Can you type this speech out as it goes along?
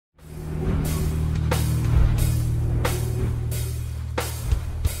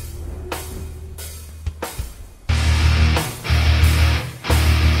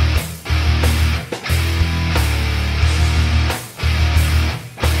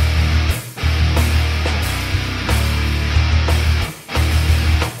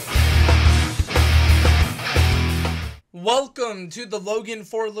Welcome to the Logan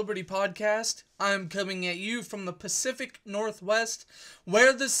for Liberty podcast. I'm coming at you from the Pacific Northwest,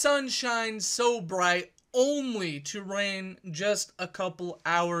 where the sun shines so bright only to rain just a couple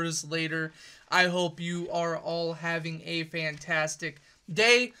hours later. I hope you are all having a fantastic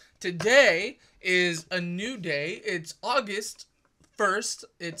day. Today is a new day. It's August 1st.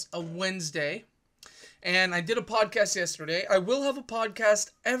 It's a Wednesday. And I did a podcast yesterday. I will have a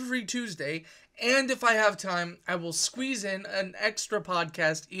podcast every Tuesday. And if I have time, I will squeeze in an extra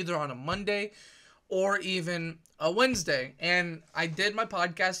podcast either on a Monday or even a Wednesday. And I did my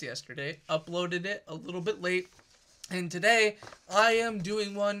podcast yesterday, uploaded it a little bit late. And today, I am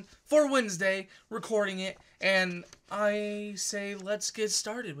doing one for Wednesday, recording it. And I say, let's get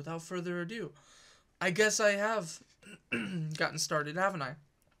started without further ado. I guess I have gotten started, haven't I?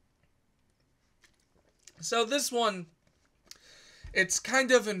 So this one, it's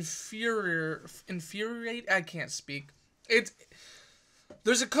kind of infuriate. I can't speak.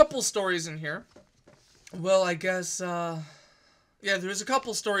 There's a couple stories in here. Well, I guess, there's a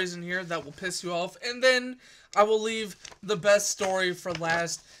couple stories in here that will piss you off. And then I will leave the best story for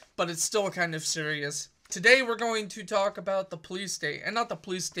last, but it's still kind of serious. Today we're going to talk about the police state. And not the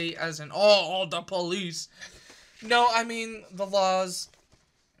police state as in, all the police. No, I mean the laws.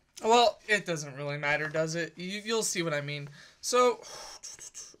 Well, it doesn't really matter, does it? You'll see what I mean. So,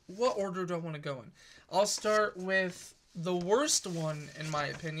 what order do I want to go in? I'll start with the worst one, in my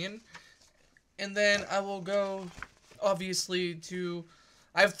opinion. And then I will go, obviously, to...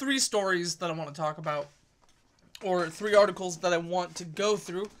 I have 3 stories that I want to talk about. Or 3 articles that I want to go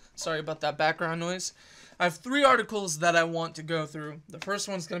through. Sorry about that background noise. I have 3 articles that I want to go through. The first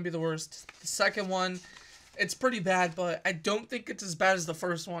one's going to be the worst. The second one... it's pretty bad, but I don't think it's as bad as the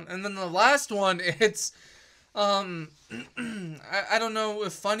first one. And then the last one, it's, I don't know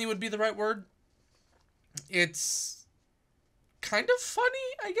if funny would be the right word. It's kind of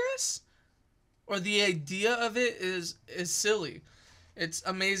funny, I guess. Or the idea of it is silly. It's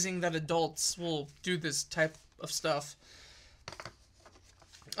amazing that adults will do this type of stuff.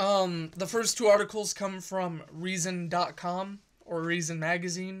 The first 2 articles come from Reason.com or Reason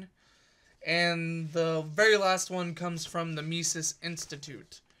Magazine. And the very last one comes from the Mises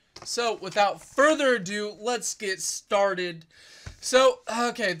Institute. So, without further ado, let's get started. So,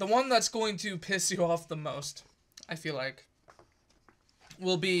 okay, the one that's going to piss you off the most, I feel like,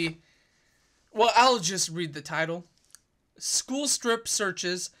 will be... well, I'll just read the title. School strip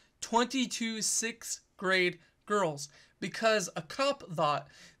searches 22 6th grade girls because a cop thought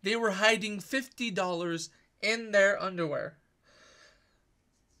they were hiding $50 in their underwear.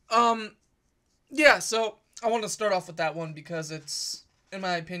 Yeah, so I want to start off with that one because it's, in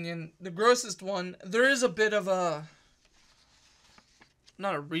my opinion, the grossest one. There is a bit of a,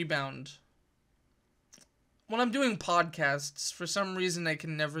 not a rebound. When I'm doing podcasts, for some reason I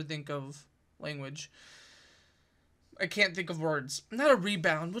can never think of language. I can't think of words. Not a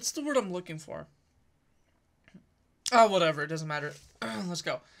rebound. What's the word I'm looking for? Oh, whatever. It doesn't matter. Let's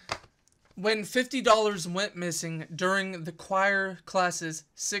go. When $50 went missing during the choir class's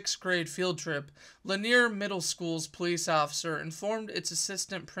 6th grade field trip, Lanier Middle School's police officer informed its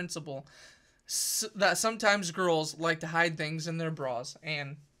assistant principal that sometimes girls like to hide things in their bras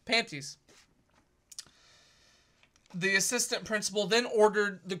and panties. The assistant principal then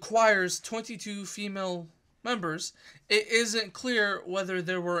ordered the choir's 22 female members, it isn't clear whether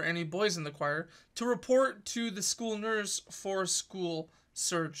there were any boys in the choir, to report to the school nurse for school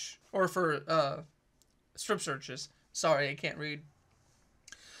search, or for strip searches. Sorry, I can't read.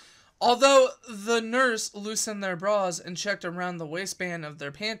 Although the nurse loosened their bras and checked around the waistband of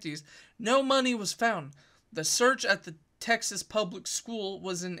their panties, no money was found. The search at the Texas public school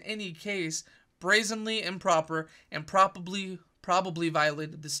was in any case brazenly improper and probably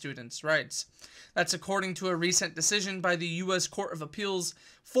violated the students' rights. That's according to a recent decision by the U.S. Court of Appeals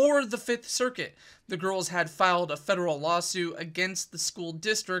for the 5th Circuit. The girls had filed a federal lawsuit against the school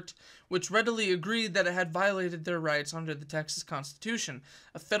district, which readily agreed that it had violated their rights under the Texas Constitution.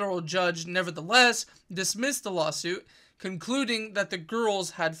 A federal judge, nevertheless, dismissed the lawsuit, concluding that the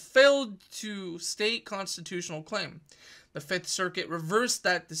girls had failed to state constitutional claim. The 5th Circuit reversed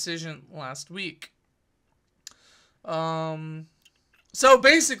that decision last week. So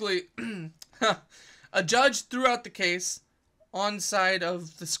basically, a judge threw out the case on side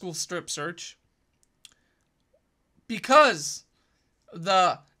of the school strip search because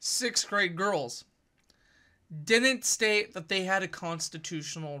the 6th grade girls didn't state that they had a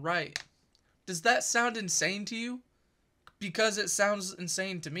constitutional right. Does that sound insane to you? Because it sounds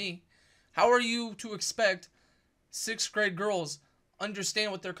insane to me. How are you to expect 6th grade girls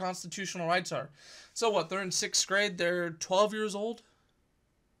understand what their constitutional rights are. So what? They're in 6th grade. They're 12 years old.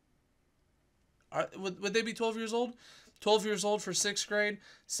 Would they be 12 years old? 12 years old for 6th grade.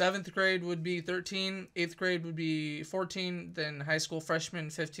 7th grade would be 13. 8th grade would be 14. Then high school freshman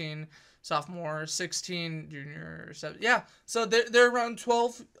 15. Sophomore 16. Junior 7. Yeah. So they're around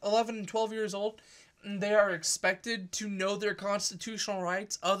 12, 11, and 12 years old. And they are expected to know their constitutional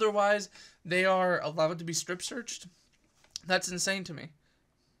rights. Otherwise, they are allowed to be strip searched. That's insane to me.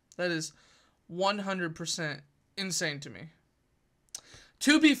 That is 100% insane to me.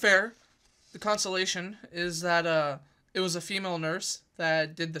 To be fair, the consolation is that it was a female nurse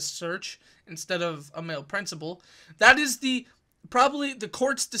that did the search instead of a male principal. That is probably the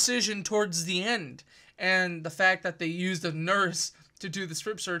court's decision towards the end. And the fact that they used a nurse to do the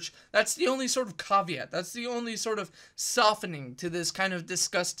strip search, that's the only sort of caveat. That's the only sort of softening to this kind of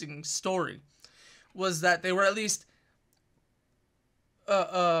disgusting story. Was that they were at least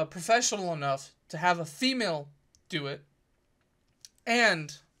professional enough to have a female do it.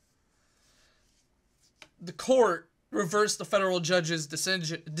 And the court reversed the federal judge's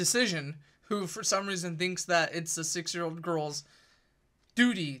decision, who for some reason thinks that it's a 6-year-old girl's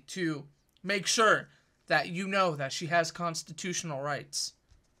duty to make sure that you know that she has constitutional rights.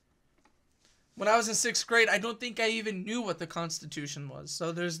 When I was in 6th grade, I don't think I even knew what the Constitution was,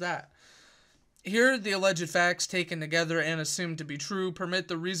 so there's that. Here, the alleged facts taken together and assumed to be true permit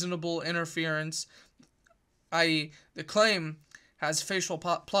the reasonable inference, i.e., the claim has facial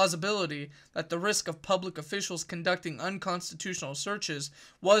plausibility that the risk of public officials conducting unconstitutional searches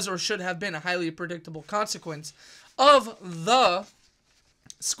was or should have been a highly predictable consequence of the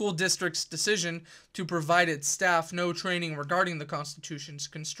school district's decision to provide its staff no training regarding the Constitution's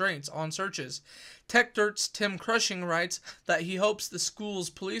constraints on searches. Techdirt's Tim Crushing writes that he hopes the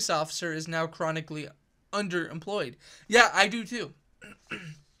school's police officer is now chronically underemployed. Yeah, I do too.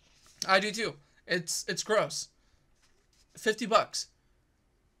 I do too. It's gross. $50.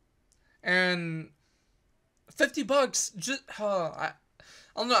 And $50 just I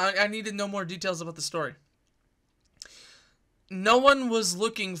don't know, I need to know more details about the story. No one was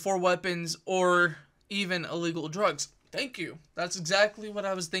looking for weapons or even illegal drugs. Thank you. That's exactly what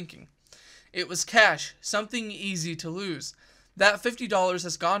I was thinking. It was cash, something easy to lose. That $50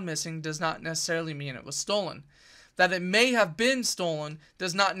 has gone missing does not necessarily mean it was stolen. That it may have been stolen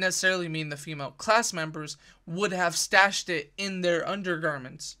does not necessarily mean the female class members would have stashed it in their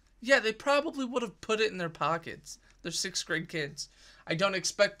undergarments. Yeah, they probably would have put it in their pockets. They're 6th grade kids. I don't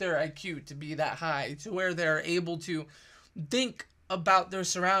expect their IQ to be that high to where they're able to think about their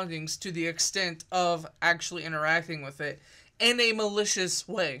surroundings to the extent of actually interacting with it in a malicious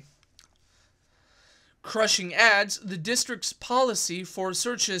way. Crushing adds, the district's policy for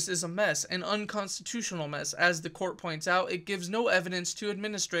searches is a mess, an unconstitutional mess. As the court points out, it gives no evidence to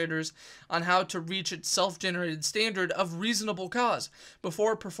administrators on how to reach its self-generated standard of reasonable cause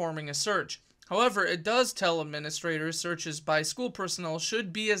before performing a search. However, it does tell administrators searches by school personnel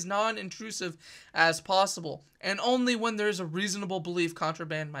should be as non-intrusive as possible, and only when there's a reasonable belief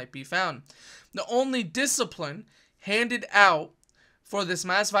contraband might be found. The only discipline handed out for this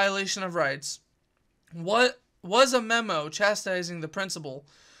mass violation of rights was a memo chastising the principal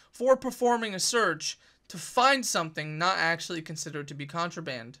for performing a search to find something not actually considered to be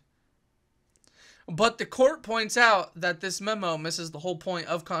contraband. But the court points out that this memo misses the whole point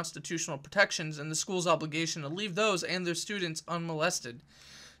of constitutional protections and the school's obligation to leave those and their students unmolested.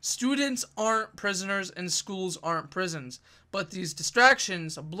 Students aren't prisoners and schools aren't prisons, but these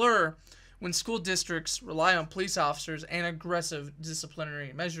distractions blur when school districts rely on police officers and aggressive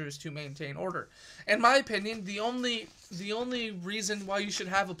disciplinary measures to maintain order. In my opinion, the only reason why you should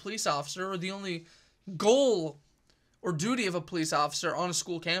have a police officer, or the only goal or duty of a police officer on a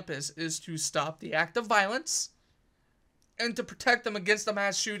school campus, is to stop the act of violence and to protect them against a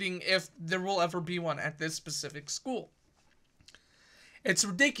mass shooting if there will ever be one at this specific school. It's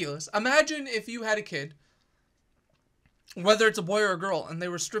ridiculous. Imagine if you had a kid, whether it's a boy or a girl, and they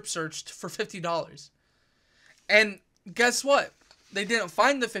were strip searched for $50. And guess what? They didn't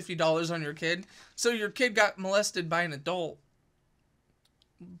find the $50 on your kid, so your kid got molested by an adult,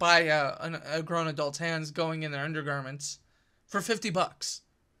 by a grown adult's hands going in their undergarments for $50.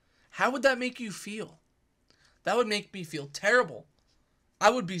 How would that make you feel? That would make me feel terrible.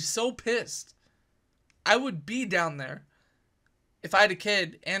 I would be so pissed. I would be down there if I had a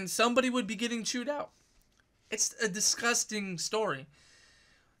kid and somebody would be getting chewed out. It's a disgusting story.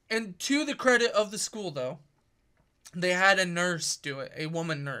 And to the credit of the school, though, they had a nurse do it, a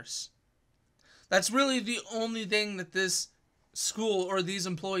woman nurse. That's really the only thing that this school or these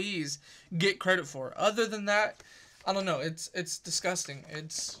employees get credit for. Other than that, I don't know. It's disgusting.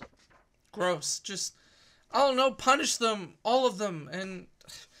 It's gross. Just, I don't know. Punish them, all of them, and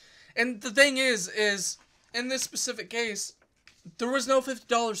the thing is in this specific case, there was no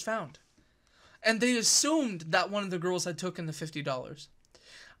 $50 found, and they assumed that one of the girls had taken the $50.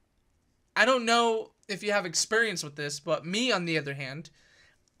 I don't know if you have experience with this, but me, on the other hand,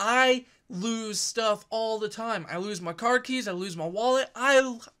 I lose stuff all the time. I lose my car keys. I lose my wallet.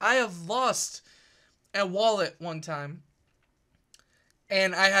 I have lost a wallet one time,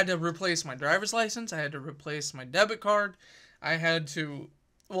 and I had to replace my driver's license. I had to replace my debit card. I had to,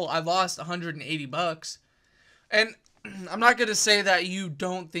 well, I lost $180. And I'm not going to say that you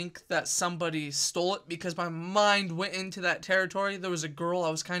don't think that somebody stole it, because my mind went into that territory. There was a girl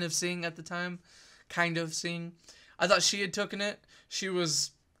I was kind of seeing at the time. I thought she had taken it. She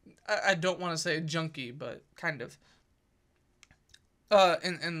was, I don't want to say a junkie, but kind of.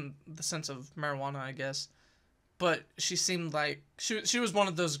 In the sense of marijuana, I guess. But she seemed like, she was one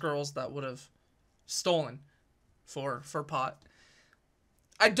of those girls that would have stolen for pot.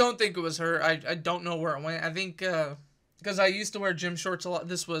 I don't think it was her. I don't know where it went. I think, because I used to wear gym shorts a lot.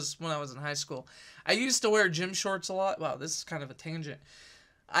 This was when I was in high school. I used to wear gym shorts a lot. Wow, this is kind of a tangent.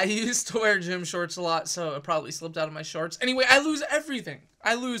 I used to wear gym shorts a lot, so it probably slipped out of my shorts. Anyway, I lose everything.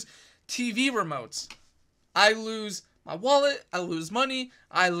 I lose TV remotes. I lose my wallet. I lose money.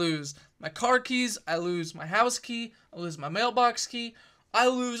 I lose my car keys. I lose my house key. I lose my mailbox key. I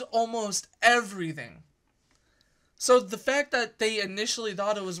lose almost everything. So the fact that they initially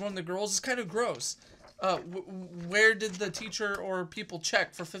thought it was one of the girls is kind of gross. Where did the teacher or people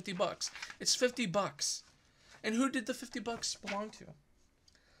check for $50? It's $50. And who did the $50 belong to?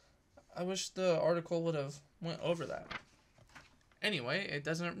 I wish the article would have went over that. Anyway, it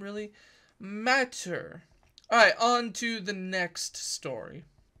doesn't really matter. Alright, on to the next story.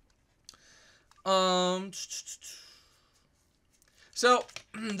 So,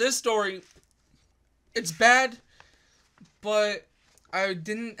 this story, it's bad, but I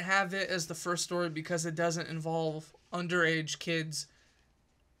didn't have it as the first story because it doesn't involve underage kids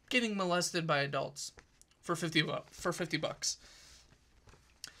getting molested by adults for $50.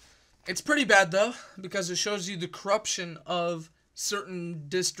 It's pretty bad though, because it shows you the corruption of certain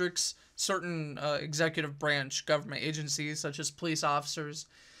districts, certain executive branch government agencies such as police officers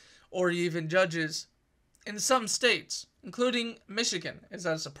or even judges in some states, including Michigan. Is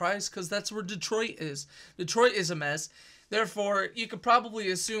that a surprise? Because that's where Detroit is. Detroit is a mess. Therefore, you could probably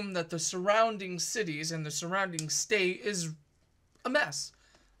assume that the surrounding cities and the surrounding state is a mess.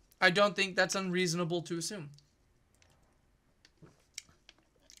 I don't think that's unreasonable to assume.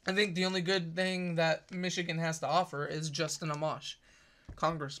 I think the only good thing that Michigan has to offer is Justin Amash,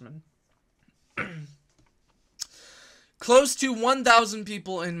 congressman. Close to 1,000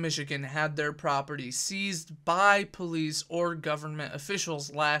 people in Michigan had their property seized by police or government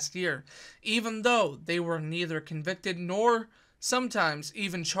officials last year, even though they were neither convicted nor sometimes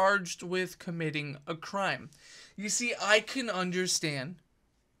even charged with committing a crime. You see, I can understand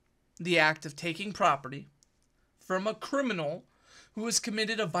the act of taking property from a criminal who has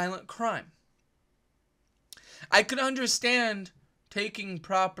committed a violent crime. I could understand taking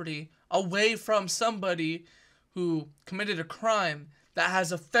property away from somebody who committed a crime that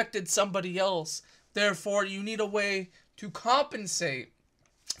has affected somebody else. Therefore, you need a way to compensate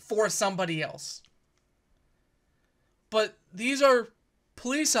for somebody else. But these are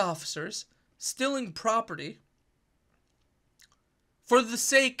police officers stealing property for the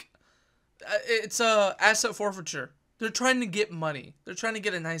sake, it's a asset forfeiture. They're trying to get money. They're trying to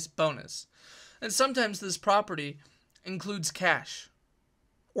get a nice bonus. And sometimes this property includes cash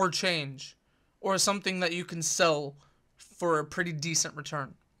or change or something that you can sell for a pretty decent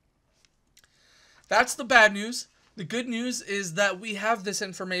return. That's the bad news. The good news is that we have this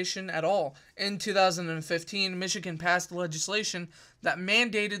information at all. In 2015, Michigan passed legislation that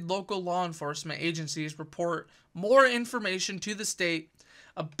mandated local law enforcement agencies report more information to the state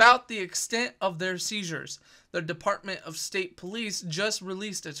about the extent of their seizures. The Department of State Police just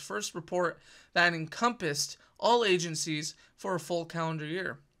released its first report that encompassed all agencies for a full calendar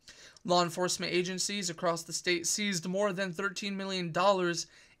year. Law enforcement agencies across the state seized more than $13 million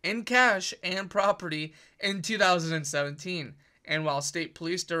in cash and property in 2017. And while State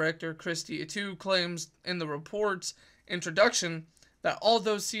Police Director Christy Atu claims in the report's introduction that all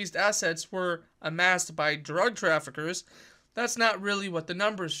those seized assets were amassed by drug traffickers, that's not really what the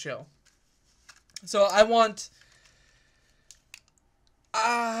numbers show. So I want...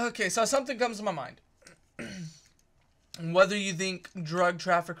 okay, so something comes to my mind. Whether you think drug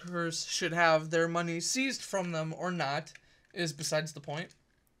traffickers should have their money seized from them or not is besides the point.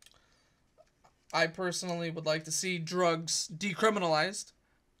 I personally would like to see drugs decriminalized.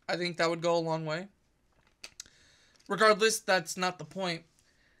 I think that would go a long way. Regardless, that's not the point.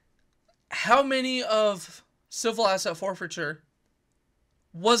 How many of civil asset forfeiture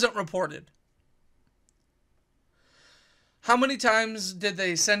wasn't reported? How many times did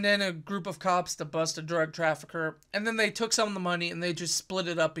they send in a group of cops to bust a drug trafficker, and then they took some of the money and they just split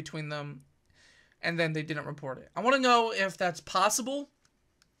it up between them, and then they didn't report it? I want to know if that's possible,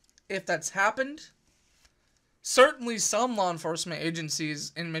 if that's happened. Certainly some law enforcement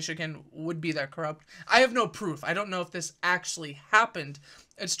agencies in Michigan would be that corrupt. I have no proof. I don't know if this actually happened.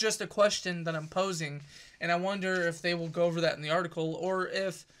 It's just a question that I'm posing, and I wonder if they will go over that in the article, or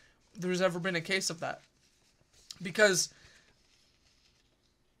if there's ever been a case of that. Because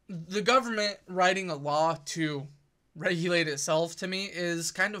the government writing a law to regulate itself, to me,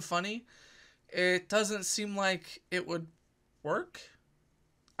 is kind of funny. It doesn't seem like it would work.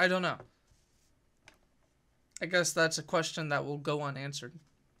 I don't know. I guess that's a question that will go unanswered.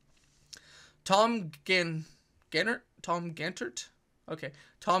 Tom Gantert,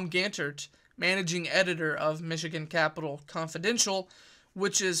 managing editor of Michigan Capital Confidential,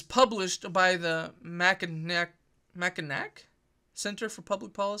 which is published by the Mackinac Center for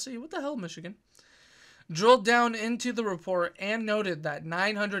Public Policy. What the hell, Michigan? Drilled down into the report and noted that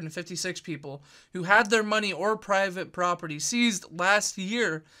 956 people who had their money or private property seized last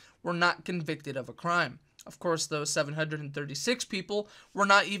year were not convicted of a crime. Of course, those 736 people were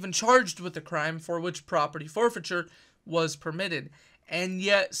not even charged with the crime for which property forfeiture was permitted, and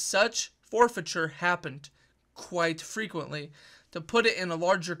yet such forfeiture happened quite frequently. To put it in a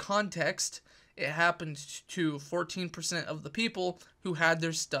larger context, it happened to 14% of the people who had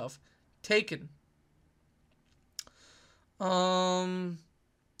their stuff taken.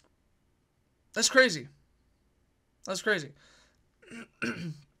 That's crazy. That's crazy.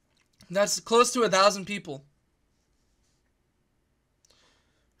 That's close to 1,000 people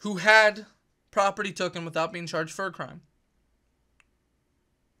who had property taken without being charged for a crime.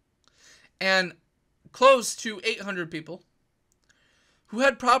 And close to 800 people who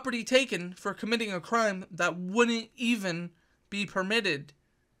had property taken for committing a crime that wouldn't even be permitted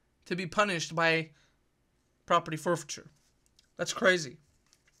to be punished by property forfeiture. That's crazy.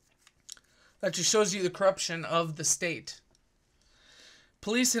 That just shows you the corruption of the state.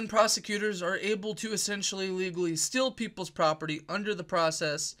 Police and prosecutors are able to essentially legally steal people's property under the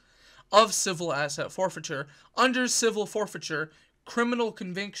process of civil asset forfeiture. Under civil forfeiture, criminal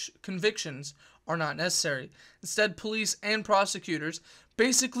convictions are not necessary. Instead, police and prosecutors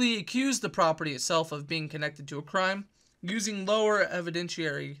basically accuse the property itself of being connected to a crime, using lower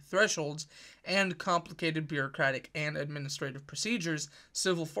evidentiary thresholds and complicated bureaucratic and administrative procedures.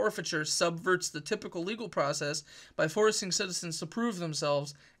 Civil forfeiture subverts the typical legal process by forcing citizens to prove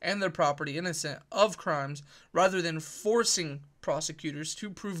themselves and their property innocent of crimes rather than forcing prosecutors to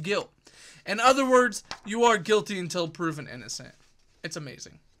prove guilt. In other words, you are guilty until proven innocent. It's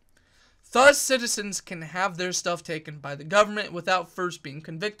amazing. Thus, citizens can have their stuff taken by the government without first being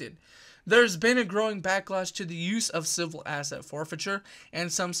convicted. There's been a growing backlash to the use of civil asset forfeiture,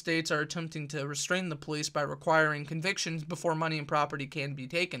 and some states are attempting to restrain the police by requiring convictions before money and property can be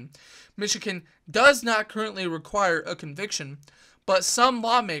taken. Michigan does not currently require a conviction, but some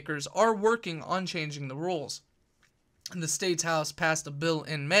lawmakers are working on changing the rules. The state's House passed a bill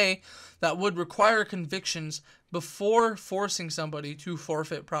in May that would require convictions before forcing somebody to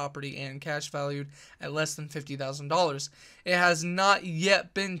forfeit property and cash valued at less than $50,000. It has not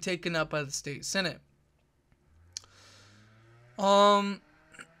yet been taken up by the state Senate. Yeah,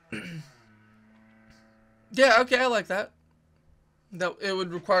 okay, I like that. That it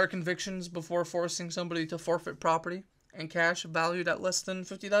would require convictions before forcing somebody to forfeit property and cash valued at less than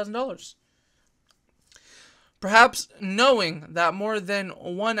 $50,000. Perhaps knowing that more than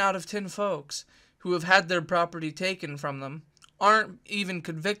 1 out of 10 folks who have had their property taken from them aren't even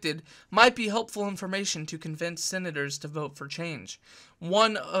convicted might be helpful information to convince senators to vote for change.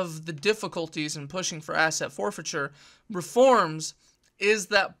 One of the difficulties in pushing for asset forfeiture reforms is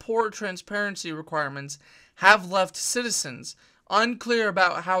that poor transparency requirements have left citizens unclear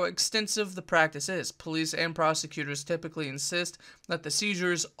about how extensive the practice is. Police and prosecutors typically insist that the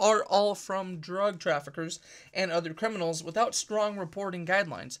seizures are all from drug traffickers and other criminals without strong reporting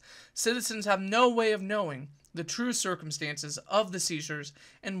guidelines. Citizens have no way of knowing the true circumstances of the seizures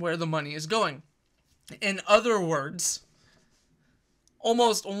and where the money is going. In other words,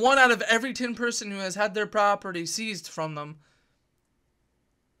 almost 1 out of every 10 person who has had their property seized from them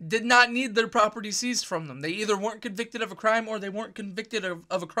did not need their property seized from them. They either weren't convicted of a crime or they weren't convicted of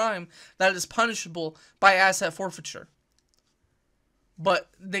a crime that is punishable by asset forfeiture. But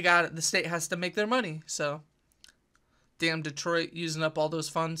the state has to make their money, so damn Detroit using up all those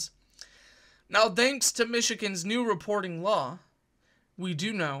funds. Now, thanks to Michigan's new reporting law, we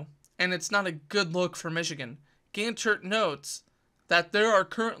do know, and it's not a good look for Michigan. Ganchert notes that there are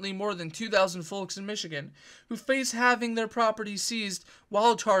currently more than 2,000 folks in Michigan who face having their property seized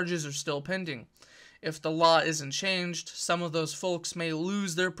while charges are still pending. If the law isn't changed, some of those folks may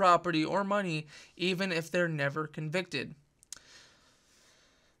lose their property or money even if they're never convicted.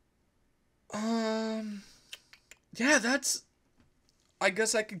 Yeah, I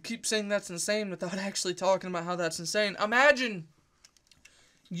guess I could keep saying that's insane without actually talking about how that's insane. Imagine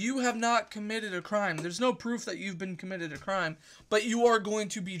you have not committed a crime. There's no proof that you've been committed a crime, but you are going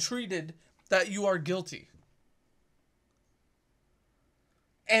to be treated that you are guilty.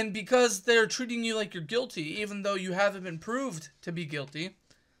 And because they're treating you like you're guilty, even though you haven't been proved to be guilty,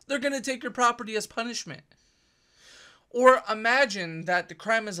 they're going to take your property as punishment. Or imagine that the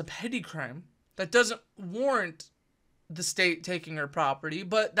crime is a petty crime that doesn't warrant the state taking your property,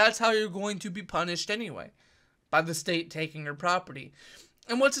 but that's how you're going to be punished anyway, by the state taking your property.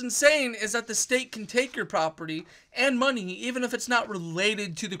 And what's insane is that the state can take your property and money even if it's not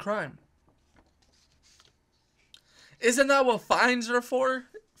related to the crime. Isn't that what fines are for?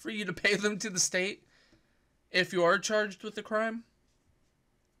 For you to pay them to the state if you are charged with a crime?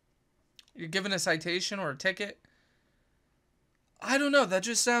 You're given a citation or a ticket? I don't know. That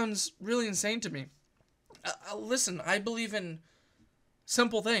just sounds really insane to me. Listen, I believe in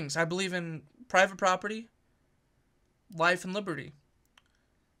simple things. I believe in private property, life, and liberty.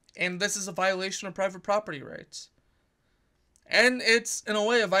 And this is a violation of private property rights. And it's, in a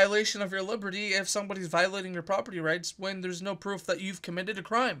way, a violation of your liberty if somebody's violating your property rights when there's no proof that you've committed a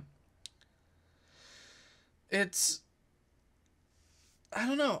crime. It's... I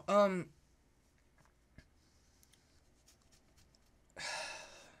don't know.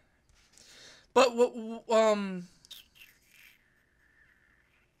 But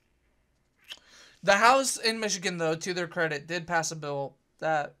the House in Michigan, though, to their credit, did pass a bill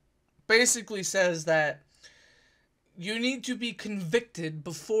that basically says that you need to be convicted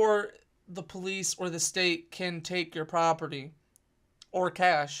before the police or the state can take your property or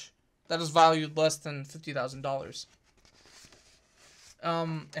cash that is valued less than $50,000.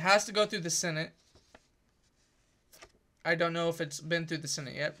 It has to go through the Senate. I don't know if it's been through the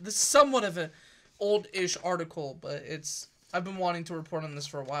Senate yet. This is somewhat of an old-ish article, but I've been wanting to report on this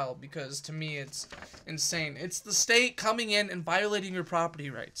for a while because to me it's insane. It's the state coming in and violating your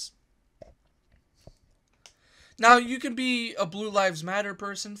property rights. Now, you can be a Blue Lives Matter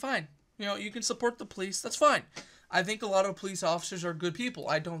person, fine. You know, you can support the police, that's fine. I think a lot of police officers are good people.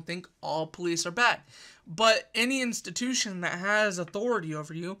 I don't think all police are bad. But any institution that has authority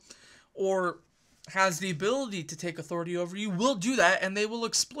over you or has the ability to take authority over you will do that, and they will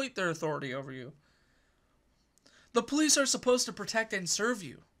exploit their authority over you. The police are supposed to protect and serve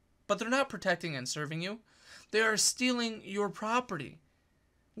you, but they're not protecting and serving you. They are stealing your property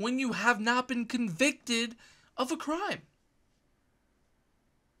when you have not been convicted of a crime.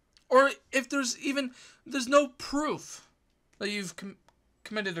 Or if there's no proof that you've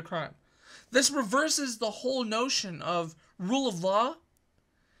committed a crime. This reverses the whole notion of rule of law.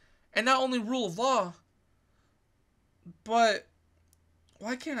 And not only rule of law, but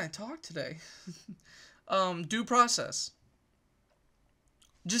why can't I talk today? Due process.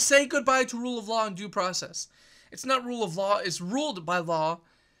 Just say goodbye to rule of law and due process. It's not rule of law, it's ruled by law.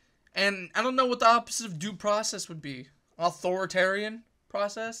 And I don't know what the opposite of due process would be. Authoritarian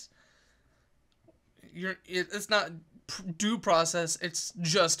process? It's not due process, it's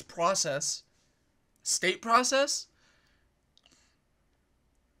just process. State process?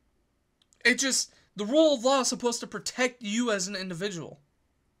 The rule of law is supposed to protect you as an individual.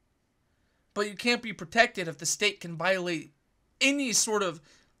 But you can't be protected if the state can violate any sort of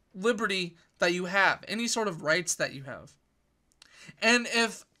liberty that you have, any sort of rights that you have. And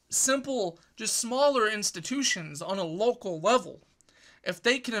if simple, just smaller institutions on a local level, if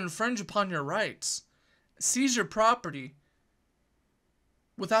they can infringe upon your rights, seize your property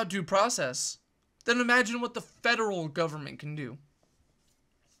without due process, then imagine what the federal government can do.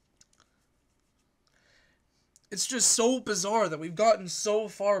 It's just so bizarre that we've gotten so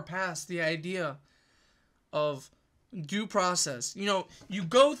far past the idea of due process. You know, you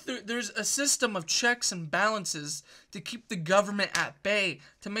go through, there's a system of checks and balances to keep the government at bay,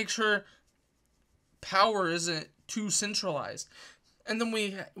 to make sure power isn't too centralized. And then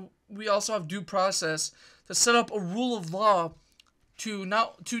we also have due process to set up a rule of law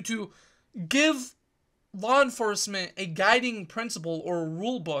to give law enforcement a guiding principle or a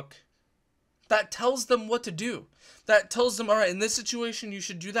rule book that tells them what to do. That tells them, all right, in this situation, you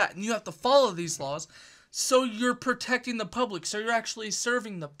should do that. And you have to follow these laws so you're protecting the public, so you're actually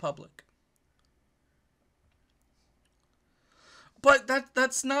serving the public. But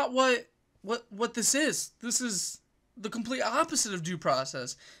that's not what this is. This is the complete opposite of due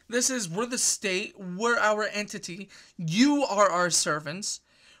process. This is, we're the state, we're our entity, you are our servants.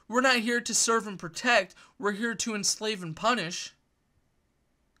 We're not here to serve and protect, we're here to enslave and punish.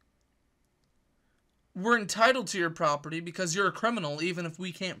 We're entitled to your property because you're a criminal, even if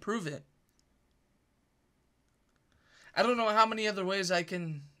we can't prove it. I don't know how many other ways I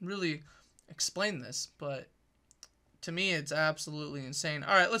can really explain this, but to me it's absolutely insane.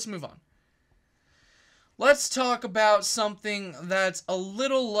 Alright, let's move on. Let's talk about something that's a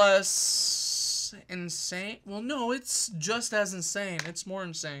little less insane. Well, no, it's just as insane. It's more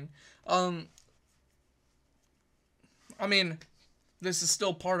insane. I mean, this is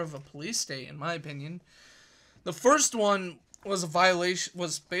still part of a police state, in my opinion. The first one was a violation,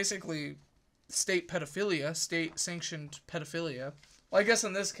 was basically state pedophilia, state-sanctioned pedophilia. Well, I guess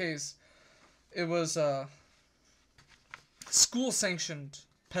in this case, it was school-sanctioned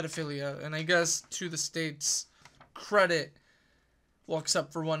pedophilia, and I guess to the state's credit, well,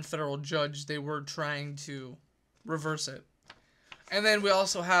 except for one federal judge, they were trying to reverse it. And then we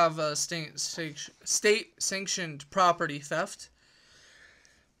also have state-sanctioned property theft.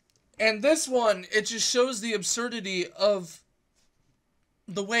 And this one, it just shows the absurdity of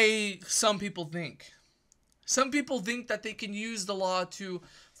the way some people think. Some people think that they can use the law to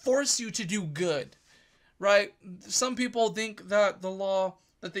force you to do good, right? Some people think that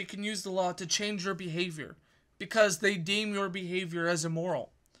they can use the law to change your behavior because they deem your behavior as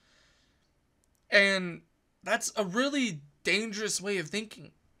immoral. And that's a really dangerous way of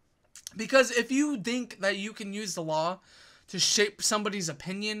thinking. Because if you think that you can use the law to shape somebody's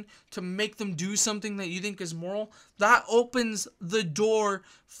opinion, to make them do something that you think is moral, that opens the door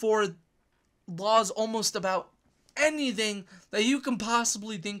for laws almost about anything that you can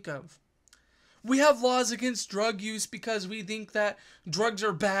possibly think of. We have laws against drug use because we think that drugs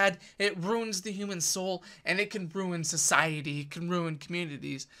are bad, it ruins the human soul, and it can ruin society, it can ruin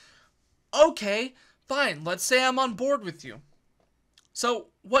communities. Okay, fine, let's say I'm on board with you. So,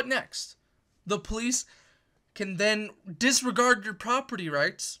 what next? The police can then disregard your property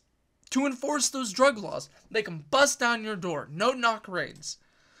rights to enforce those drug laws. They can bust down your door, no-knock raids,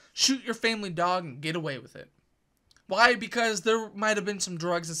 shoot your family dog and get away with it. Why? Because there might have been some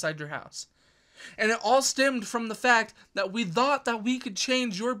drugs inside your house. And it all stemmed from the fact that we thought that we could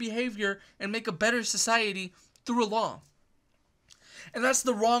change your behavior and make a better society through a law. And that's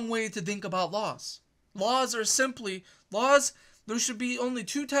the wrong way to think about laws. Laws are simply laws. There should be only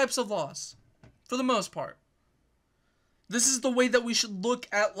two types of laws, for the most part. This is the way that we should look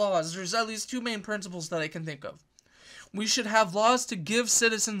at laws. There's at least two main principles that I can think of. We should have laws to give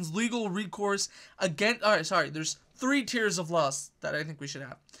citizens legal recourse against... there's three tiers of laws that I think we should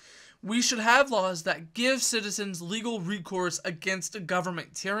have. We should have laws that give citizens legal recourse against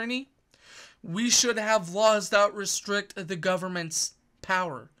government tyranny. We should have laws that restrict the government's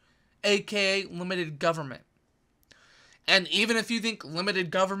power, aka limited government. And even if you think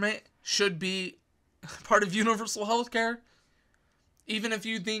limited government should be part of universal healthcare, even if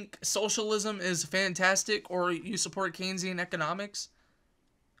you think socialism is fantastic or you support Keynesian economics,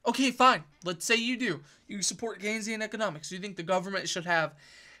 okay, fine. Let's say you do. You support Keynesian economics. You think the government should have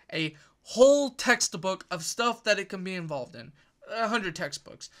a whole textbook of stuff that it can be involved in. 100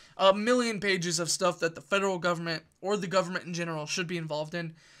 textbooks. 1,000,000 pages of stuff that the federal government or the government in general should be involved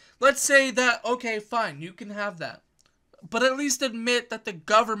in. Let's say that, okay, fine, you can have that. But at least admit that the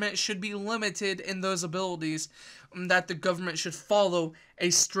government should be limited in those abilities, that the government should follow a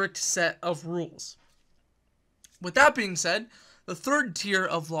strict set of rules. With that being said, the third tier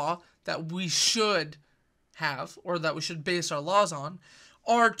of law that we should have, or that we should base our laws on,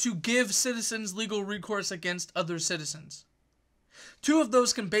 are to give citizens legal recourse against other citizens. Two of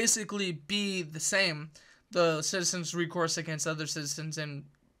those can basically be the same, the citizens' recourse against other citizens and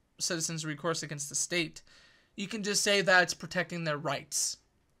citizens' recourse against the state. You can just say that it's protecting their rights.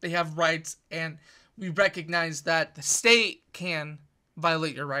 They have rights, and we recognize that the state can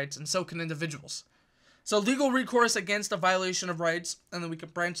violate your rights, and so can individuals. So legal recourse against a violation of rights, and then we can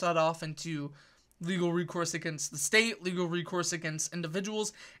branch that off into legal recourse against the state, legal recourse against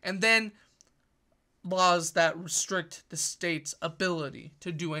individuals, and then laws that restrict the state's ability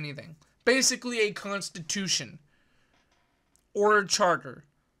to do anything. Basically a constitution or a charter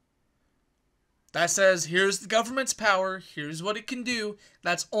that says, here's the government's power, here's what it can do,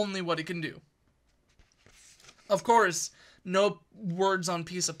 that's only what it can do. Of course, no words on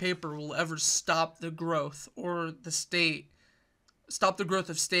piece of paper will ever stop the growth or the state, stop the growth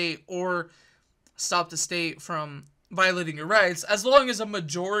of state or stop the state from violating your rights, as long as a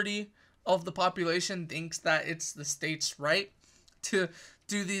majority of the population thinks that it's the state's right to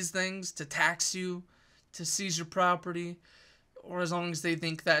do these things, to tax you, to seize your property, or as long as they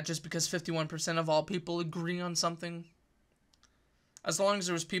think that just because 51% of all people agree on something, as long as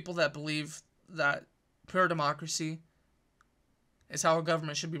there's people that believe that pure democracy is how a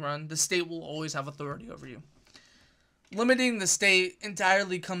government should be run, the state will always have authority over you. Limiting the state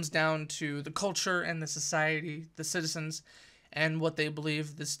entirely comes down to the culture and the society, the citizens, and what they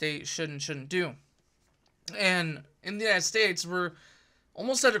believe the state should and shouldn't do. And in the United States, we're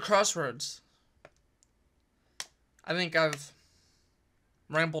almost at a crossroads. I think I've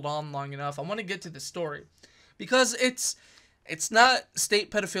rambled on long enough. I want to get to the story because it's not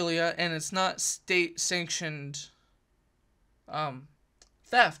state pedophilia and it's not state sanctioned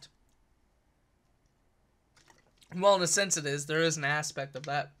theft. Well, in a sense it is. There is an aspect of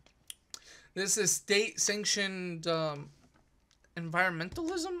that. This is state sanctioned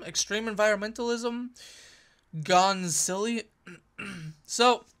environmentalism, extreme environmentalism, gone silly.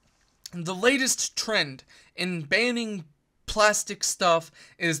 So, the latest trend in banning plastic stuff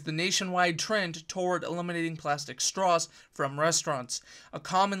is the nationwide trend toward eliminating plastic straws from restaurants. A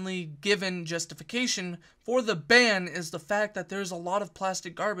commonly given justification for the ban is the fact that there's a lot of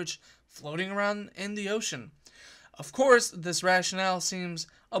plastic garbage floating around in the ocean. Of course, this rationale seems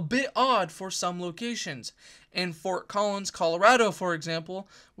a bit odd for some locations. In Fort Collins, Colorado, for example,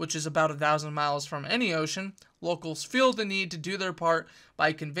 which is about 1,000 miles from any ocean, locals feel the need to do their part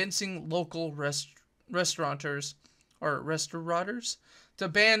by convincing local restaurateurs to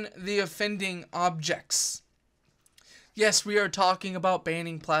ban the offending objects. Yes, we are talking about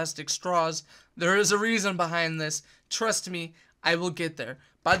banning plastic straws. There is a reason behind this. Trust me, I will get there.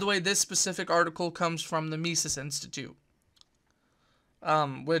 By the way, this specific article comes from the Mises Institute,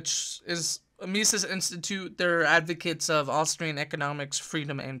 which is Mises Institute. They're advocates of Austrian economics,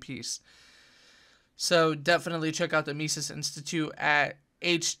 freedom, and peace. So definitely check out the Mises Institute at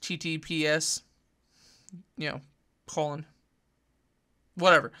https,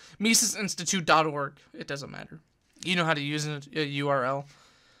 whatever, misesinstitute.org. It doesn't matter. You know how to use a URL.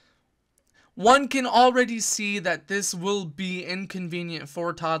 One can already see that this will be inconvenient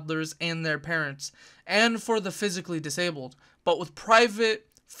for toddlers and their parents, and for the physically disabled. But with private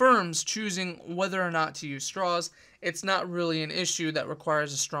firms choosing whether or not to use straws, it's not really an issue that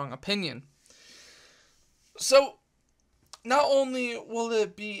requires a strong opinion. So, not only will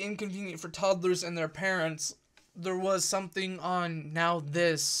it be inconvenient for toddlers and their parents, there was something on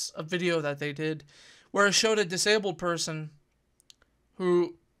a video that they did, where it showed a disabled person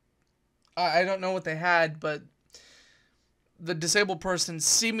who, I don't know what they had, but the disabled person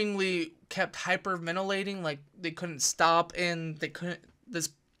seemingly kept hyperventilating, like they couldn't stop, and this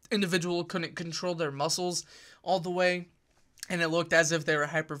individual couldn't control their muscles all the way, and it looked as if they were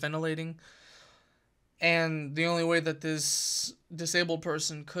hyperventilating. And the only way that this disabled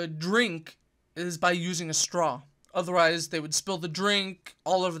person could drink is by using a straw. Otherwise, they would spill the drink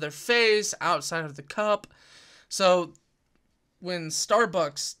all over their face, outside of the cup. So when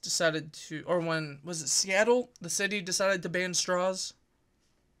Starbucks decided to, or when, was it Seattle? The city decided to ban straws.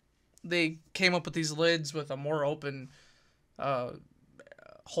 They came up with these lids with a more open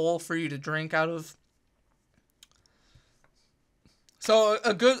hole for you to drink out of. So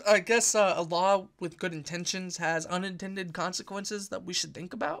a law with good intentions has unintended consequences that we should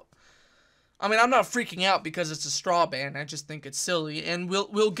think about. I mean, I'm not freaking out because it's a straw ban. I just think it's silly, and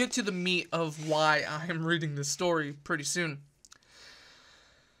we'll get to the meat of why I'm reading this story pretty soon.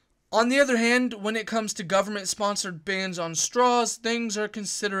 On the other hand, when it comes to government-sponsored bans on straws, things are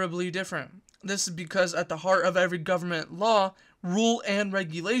considerably different. This is because at the heart of every government law, rule, and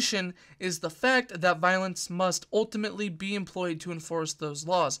regulation is the fact that violence must ultimately be employed to enforce those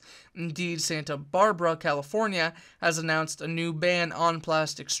laws. Indeed, Santa Barbara, California, has announced a new ban on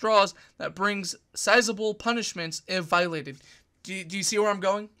plastic straws that brings sizable punishments if violated. Do you see where I'm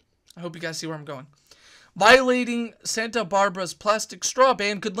going? I hope you guys see where I'm going. Violating Santa Barbara's plastic straw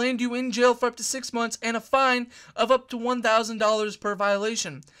ban could land you in jail for up to 6 months and a fine of up to $1,000 per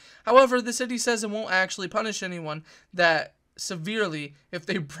violation. However, the city says it won't actually punish anyone that severely if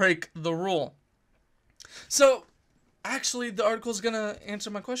they break the rule. So, actually, the article is going to answer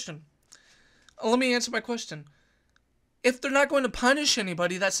my question. Let me answer my question. If they're not going to punish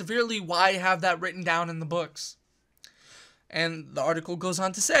anybody that severely, why have that written down in the books? And the article goes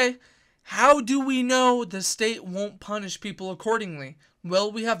on to say, how do we know the state won't punish people accordingly?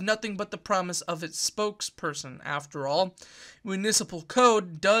 Well, we have nothing but the promise of its spokesperson, after all. Municipal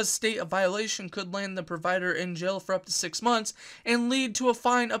code does state a violation could land the provider in jail for up to 6 months and lead to a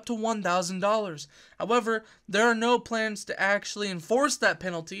fine up to $1,000. However, there are no plans to actually enforce that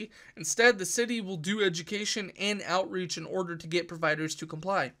penalty. Instead, the city will do education and outreach in order to get providers to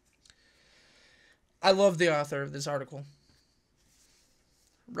comply. I love the author of this article.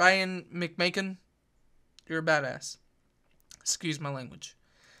 Ryan McMakin, you're a badass. Excuse my language.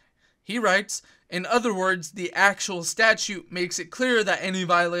 He writes, in other words, the actual statute makes it clear that any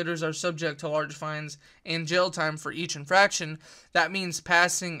violators are subject to large fines and jail time for each infraction. That means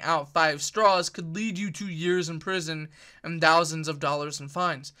passing out 5 straws could lead you to years in prison and thousands of dollars in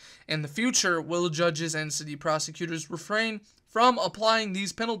fines. In the future, will judges and city prosecutors refrain from applying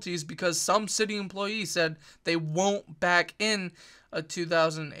these penalties because some city employees said they won't back in a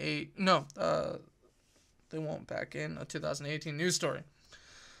 2018 news story.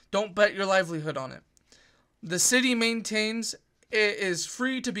 Don't bet your livelihood on it. The city maintains it is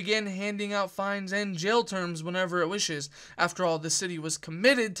free to begin handing out fines and jail terms whenever it wishes. After all, the city was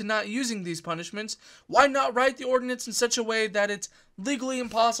committed to not using these punishments. Why not write the ordinance in such a way that it's legally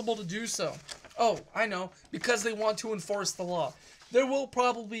impossible to do so? Oh, I know, because they want to enforce the law. There will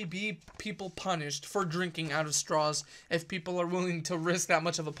probably be people punished for drinking out of straws if people are willing to risk that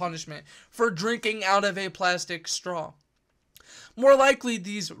much of a punishment for drinking out of a plastic straw. More likely,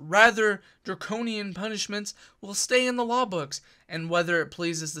 these rather draconian punishments will stay in the law books, and whether it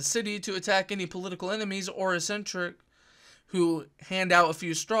pleases the city to attack any political enemies or eccentric who hand out a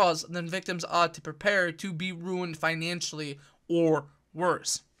few straws, then victims ought to prepare to be ruined financially or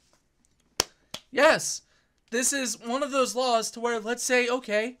worse. Yes, this is one of those laws to where, let's say,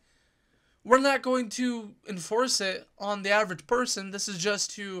 okay, we're not going to enforce it on the average person. This is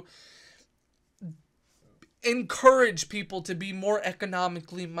just to encourage people to be more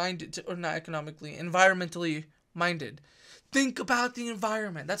economically minded, or not economically, environmentally minded. Think about the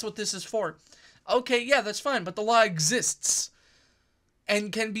environment. That's what this is for. Okay, yeah, that's fine, but the law exists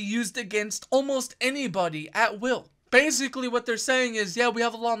and can be used against almost anybody at will. Basically, what they're saying is, yeah, we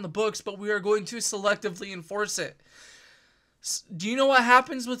have a law in the books, but we are going to selectively enforce it. Do you know what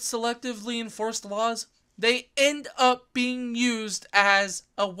happens with selectively enforced laws? They end up being used as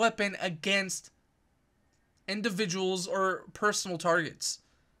a weapon against individuals or personal targets.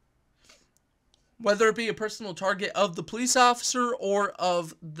 Whether it be a personal target of the police officer or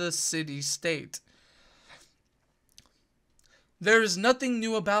of the city-state. There is nothing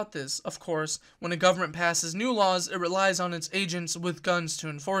new about this, of course. When a government passes new laws, it relies on its agents with guns to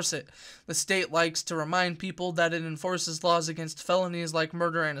enforce it. The state likes to remind people that it enforces laws against felonies like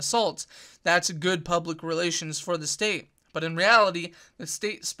murder and assaults. That's good public relations for the state. But in reality, the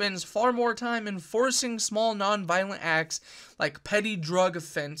state spends far more time enforcing small nonviolent acts like petty drug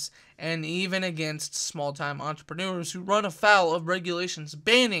offense and even against small-time entrepreneurs who run afoul of regulations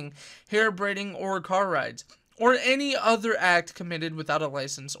banning hair braiding or car rides, or any other act committed without a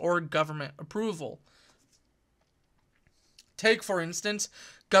license or government approval. Take, for instance,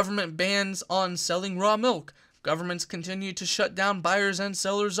 government bans on selling raw milk. Governments continue to shut down buyers and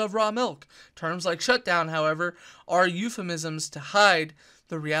sellers of raw milk. Terms like shutdown, however, are euphemisms to hide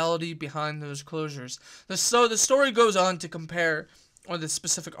the reality behind those closures. So the story goes on to compare, or the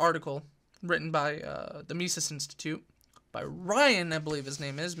specific article written by the Mises Institute, by Ryan, I believe his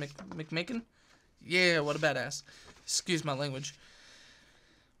name is, McMakin. Yeah, what a badass. Excuse my language.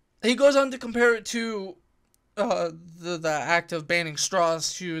 He goes on to compare it to the act of banning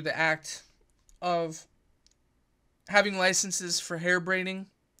straws to the act of having licenses for hair braiding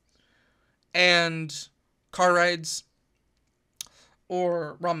and car rides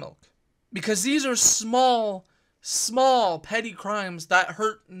or raw milk. Because these are small, petty crimes that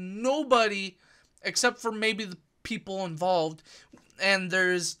hurt nobody except for maybe the people involved, and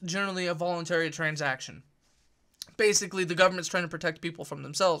there's generally a voluntary transaction. Basically, the government's trying to protect people from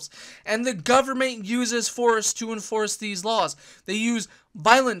themselves. And the government uses force to enforce these laws. They use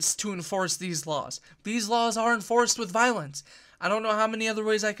violence to enforce these laws. These laws are enforced with violence. I don't know how many other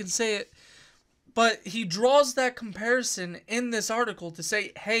ways I can say it. But he draws that comparison in this article to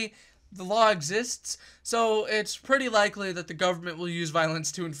say, hey, the law exists, so it's pretty likely that the government will use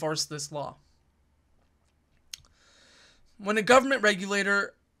violence to enforce this law. When a government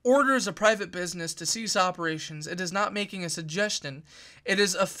regulator orders a private business to cease operations, it is not making a suggestion. It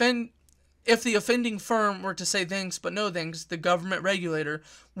is if the offending firm were to say thanks but no thanks, the government regulator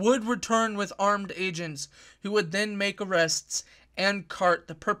would return with armed agents who would then make arrests and cart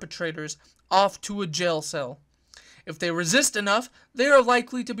the perpetrators off to a jail cell. If they resist enough, they are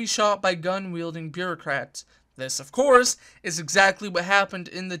likely to be shot by gun-wielding bureaucrats. This, of course, is exactly what happened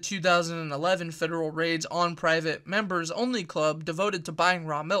in the 2011 federal raids on private members-only club devoted to buying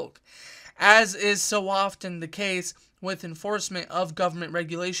raw milk. As is so often the case with enforcement of government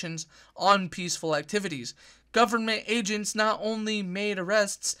regulations on peaceful activities, government agents not only made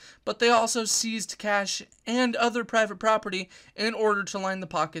arrests, but they also seized cash and other private property in order to line the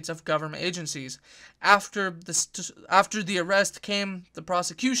pockets of government agencies. After the arrest came the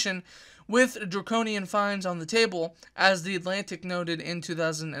prosecution, with draconian fines on the table. As The Atlantic noted in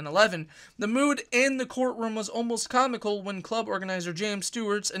 2011, the mood in the courtroom was almost comical when club organizer James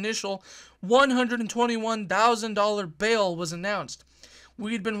Stewart's initial $121,000 bail was announced.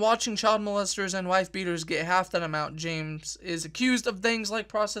 We'd been watching child molesters and wife beaters get half that amount. James is accused of things like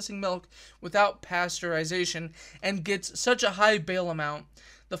processing milk without pasteurization and gets such a high bail amount.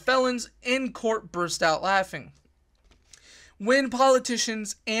 The felons in court burst out laughing. When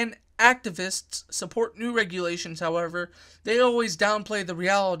politicians and activists support new regulations, however, they always downplay the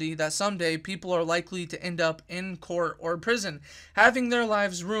reality that someday people are likely to end up in court or prison, having their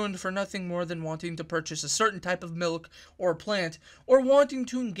lives ruined for nothing more than wanting to purchase a certain type of milk or plant, or wanting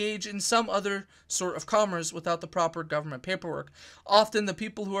to engage in some other sort of commerce without the proper government paperwork. Often the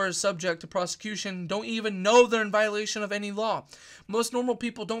people who are subject to prosecution don't even know they're in violation of any law. Most normal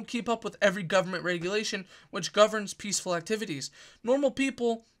people don't keep up with every government regulation which governs peaceful activities. Normal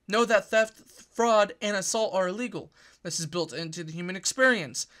people know that theft, fraud, and assault are illegal. This is built into the human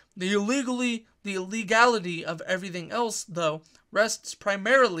experience. The illegality of everything else, though, rests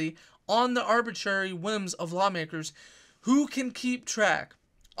primarily on the arbitrary whims of lawmakers who can keep track.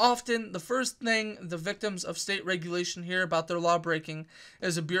 Often, the first thing the victims of state regulation hear about their lawbreaking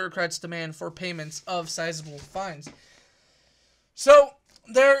is a bureaucrat's demand for payments of sizable fines. So,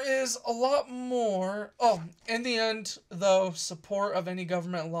 there is a lot more. Oh, in the end, though, support of any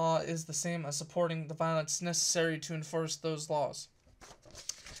government law is the same as supporting the violence necessary to enforce those laws.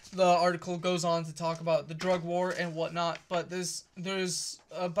 The article goes on to talk about the drug war and whatnot, but there's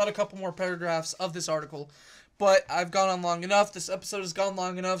about a couple more paragraphs of this article. But I've gone on long enough. This episode has gone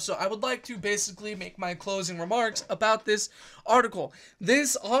long enough, so I would like to basically make my closing remarks about this article.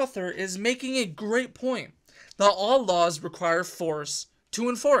 This author is making a great point that all laws require force to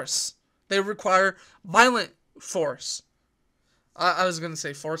enforce. They require violent force. I was going to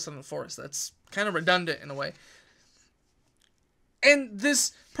say force on the force. That's kind of redundant in a way. And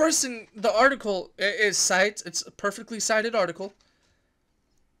this person, the article it's a perfectly cited article.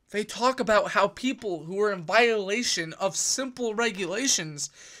 They talk about how people who were in violation of simple regulations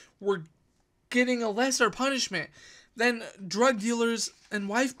were getting a lesser punishment than drug dealers and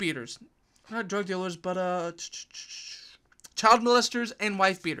wife beaters. Not drug dealers, but child molesters and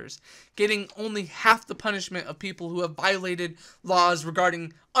wife beaters, getting only half the punishment of people who have violated laws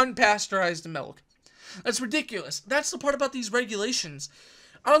regarding unpasteurized milk. That's ridiculous. That's the part about these regulations.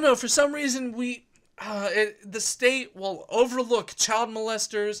 I don't know, for some reason the state will overlook child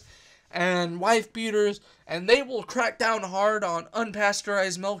molesters and wife beaters, and they will crack down hard on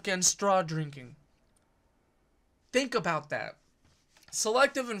unpasteurized milk and straw drinking. Think about that.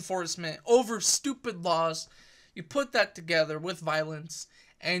 Selective enforcement over stupid laws. You put that together with violence,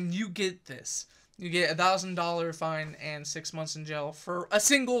 and you get this. You get a $1,000 fine and 6 months in jail for a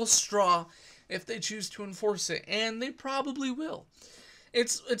single straw if they choose to enforce it, and they probably will.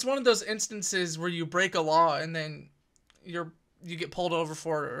 It's one of those instances where you break a law and then you get pulled over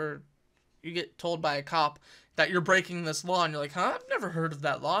for it, or you get told by a cop that you're breaking this law, and you're like, huh, I've never heard of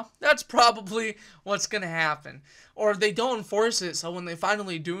that law. That's probably what's going to happen. Or they don't enforce it, so when they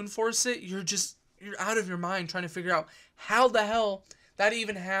finally do enforce it, you're out of your mind trying to figure out how the hell that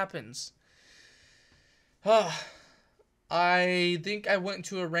even happens. I think I went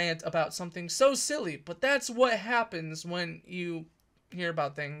into a rant about something so silly, but that's what happens when you hear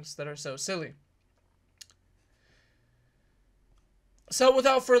about things that are so silly. So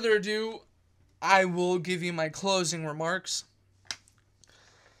without further ado, I will give you my closing remarks.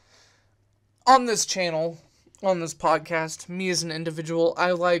 On this channel, on this podcast, me as an individual,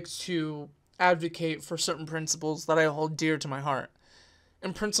 I like to advocate for certain principles that I hold dear to my heart,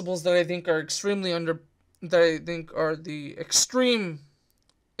 and principles that I think are the extreme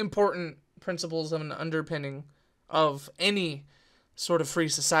important principles of an underpinning of any sort of free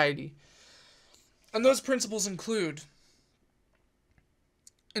society. And those principles include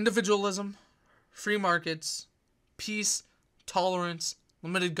individualism, free markets, peace, tolerance,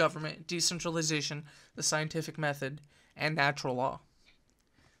 limited government, decentralization, the scientific method, and natural law.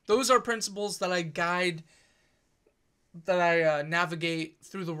 Those are principles that I navigate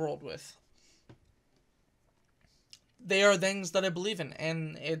through the world with. They are things that I believe in,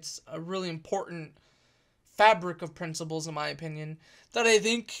 and it's a really important fabric of principles, in my opinion, that I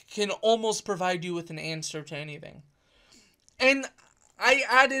think can almost provide you with an answer to anything. And I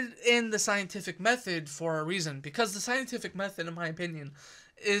added in the scientific method for a reason, because the scientific method, in my opinion,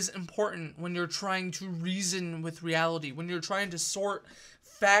 is important when you're trying to reason with reality, when you're trying to sort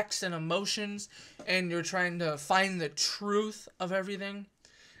facts and emotions, and you're trying to find the truth of everything.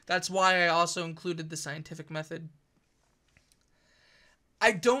 That's why I also included the scientific method.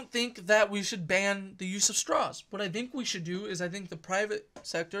 I don't think that we should ban the use of straws. What I think we should do is I think the private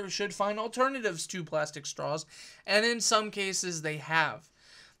sector should find alternatives to plastic straws, and in some cases they have.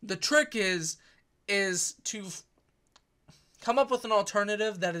 The trick is to come up with an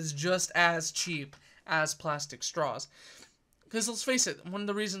alternative that is just as cheap as plastic straws. Because let's face it, one of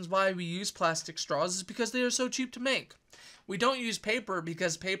the reasons why we use plastic straws is because they are so cheap to make. We don't use paper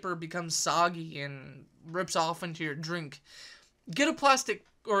because paper becomes soggy and rips off into your drink. Get a plastic,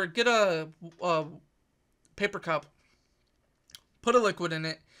 or get a paper cup, put a liquid in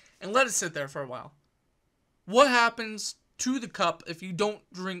it, and let it sit there for a while. What happens to the cup if you don't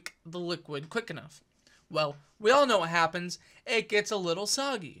drink the liquid quick enough? Well, we all know what happens. It gets a little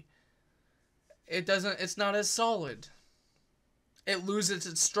soggy. It's not as solid. It loses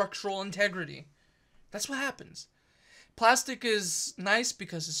its structural integrity. That's what happens. Plastic is nice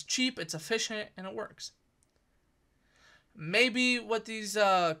because it's cheap, it's efficient, and it works. Maybe what these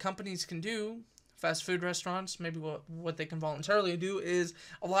companies can do, fast food restaurants, maybe what they can voluntarily do is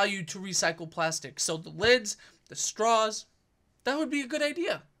allow you to recycle plastic. So the lids, the straws, that would be a good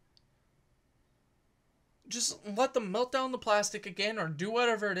idea. Just let them melt down the plastic again, or do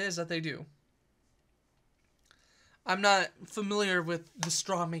whatever it is that they do. I'm not familiar with the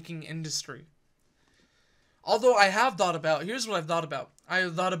straw making industry. Although I have thought about, here's what I've thought about. I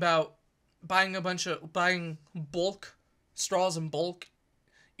have thought about buying bulk straws in bulk,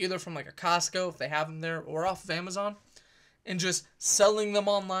 either from like a Costco if they have them there, or off of Amazon, and just selling them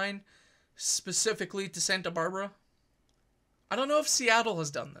online specifically to Santa Barbara. I don't know if Seattle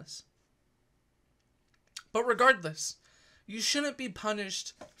has done this. But regardless, you shouldn't be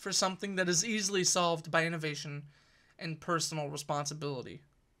punished for something that is easily solved by innovation and personal responsibility.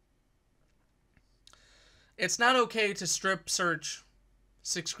 It's not okay to strip search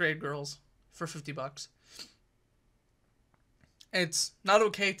 6th grade girls for $50. It's not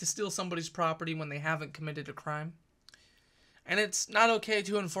okay to steal somebody's property when they haven't committed a crime. And it's not okay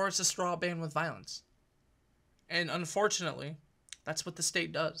to enforce a straw ban with violence. And unfortunately, that's what the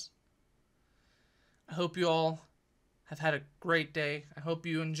state does. I hope you all have had a great day. I hope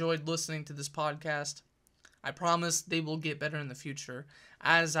you enjoyed listening to this podcast. I promise they will get better in the future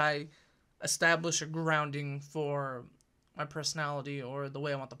as I establish a grounding for my personality or the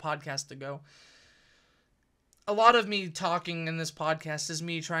way I want the podcast to go. A lot of me talking in this podcast is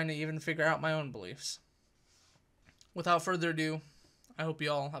me trying to even figure out my own beliefs. Without further ado, I hope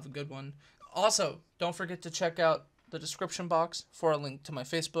you all have a good one. Also, don't forget to check out the description box for a link to my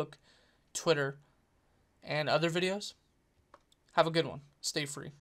Facebook, Twitter, and other videos. Have a good one. Stay free.